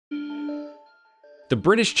The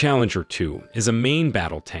British Challenger 2 is a main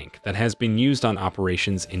battle tank that has been used on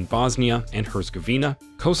operations in Bosnia and Herzegovina,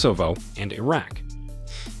 Kosovo, and Iraq.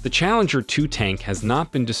 The Challenger 2 tank has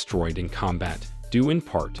not been destroyed in combat due in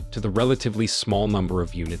part to the relatively small number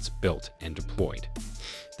of units built and deployed.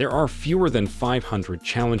 There are fewer than 500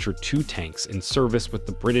 Challenger 2 tanks in service with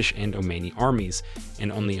the British and Omani armies,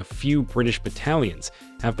 and only a few British battalions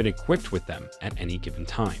have been equipped with them at any given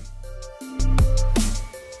time.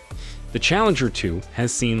 The Challenger 2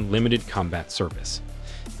 has seen limited combat service.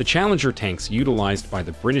 The Challenger tanks utilized by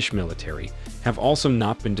the British military have also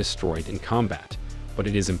not been destroyed in combat, but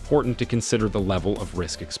it is important to consider the level of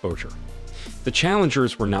risk exposure. The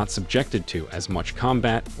Challengers were not subjected to as much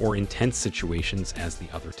combat or intense situations as the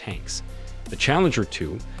other tanks. The Challenger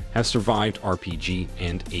 2 has survived RPG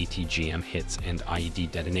and ATGM hits and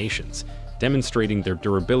IED detonations, demonstrating their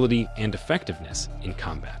durability and effectiveness in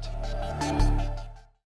combat.